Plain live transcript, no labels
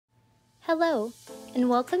Hello, and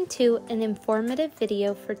welcome to an informative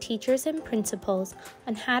video for teachers and principals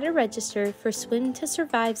on how to register for Swim to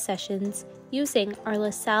Survive sessions using our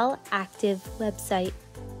LaSalle Active website.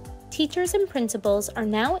 Teachers and principals are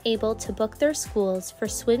now able to book their schools for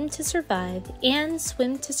Swim to Survive and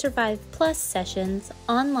Swim to Survive Plus sessions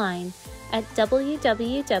online at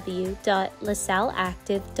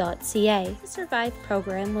www.lasalleactive.ca. The Survive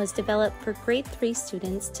program was developed for grade 3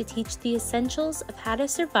 students to teach the essentials of how to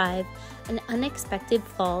survive an unexpected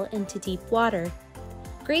fall into deep water.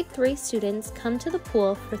 Grade 3 students come to the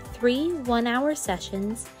pool for 3 one-hour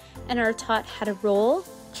sessions and are taught how to roll,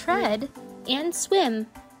 tread, and swim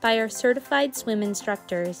by our certified swim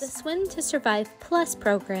instructors. The Swim to Survive Plus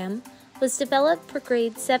program was developed for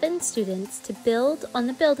grade 7 students to build on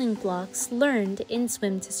the building blocks learned in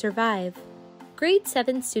Swim to Survive. Grade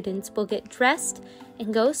 7 students will get dressed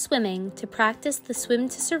and go swimming to practice the Swim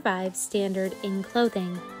to Survive standard in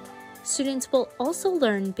clothing. Students will also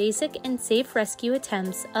learn basic and safe rescue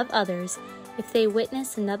attempts of others if they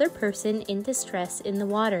witness another person in distress in the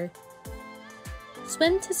water.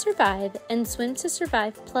 Swim to Survive and Swim to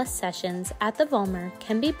Survive Plus sessions at the Vollmer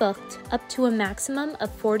can be booked up to a maximum of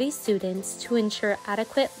 40 students to ensure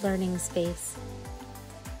adequate learning space.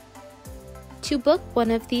 To book one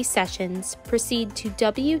of these sessions, proceed to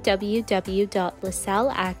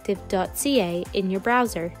www.lasalleactive.ca in your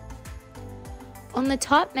browser. On the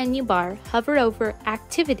top menu bar, hover over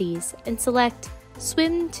Activities and select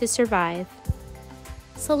Swim to Survive.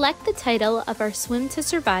 Select the title of our Swim to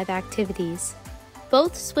Survive activities.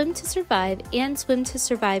 Both Swim to Survive and Swim to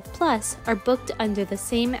Survive Plus are booked under the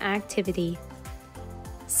same activity.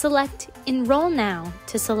 Select Enroll Now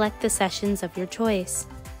to select the sessions of your choice.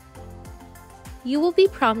 You will be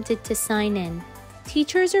prompted to sign in.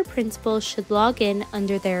 Teachers or principals should log in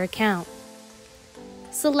under their account.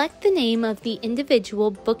 Select the name of the individual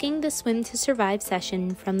booking the Swim to Survive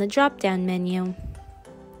session from the drop-down menu.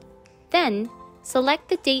 Then, select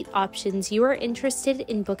the date options you are interested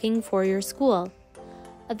in booking for your school.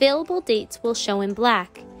 Available dates will show in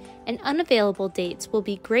black, and unavailable dates will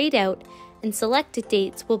be grayed out, and selected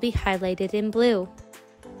dates will be highlighted in blue.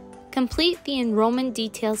 Complete the enrollment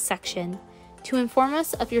details section to inform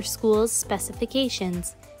us of your school's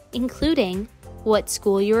specifications, including what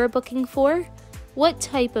school you are booking for, what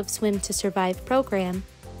type of Swim to Survive program,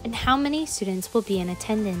 and how many students will be in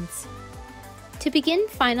attendance. To begin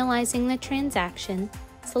finalizing the transaction,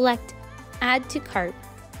 select Add to Cart.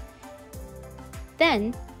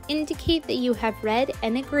 Then, indicate that you have read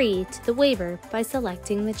and agreed to the waiver by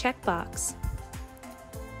selecting the checkbox.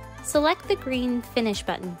 Select the green Finish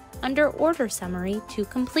button under Order Summary to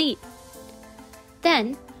complete.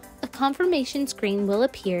 Then, a confirmation screen will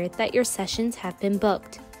appear that your sessions have been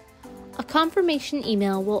booked. A confirmation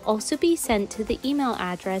email will also be sent to the email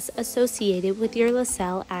address associated with your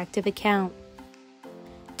LaSalle Active account.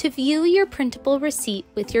 To view your printable receipt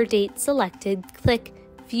with your date selected, click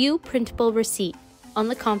View Printable Receipt on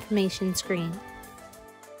the confirmation screen.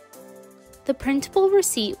 The printable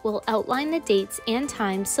receipt will outline the dates and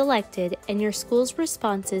times selected and your school's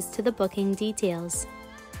responses to the booking details.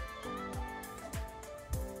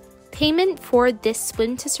 Payment for this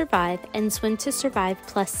Swim to Survive and Swim to Survive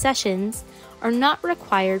Plus sessions are not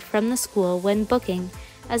required from the school when booking,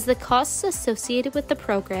 as the costs associated with the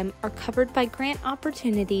program are covered by grant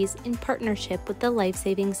opportunities in partnership with the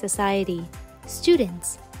Life-Saving Society.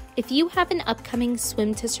 Students, if you have an upcoming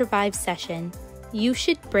Swim to Survive session, you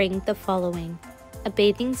should bring the following: a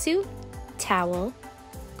bathing suit, towel,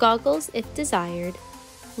 goggles if desired,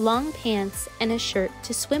 long pants, and a shirt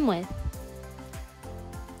to swim with.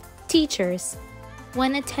 Teachers,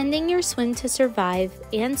 when attending your Swim to Survive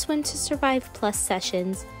and Swim to Survive Plus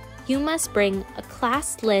sessions, you must bring a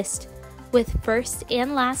class list with first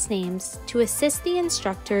and last names to assist the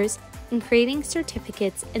instructors in creating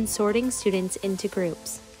certificates and sorting students into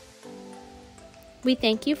groups. We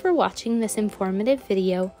thank you for watching this informative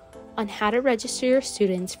video on how to register your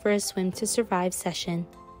students for a Swim to Survive session,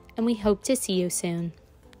 and we hope to see you soon.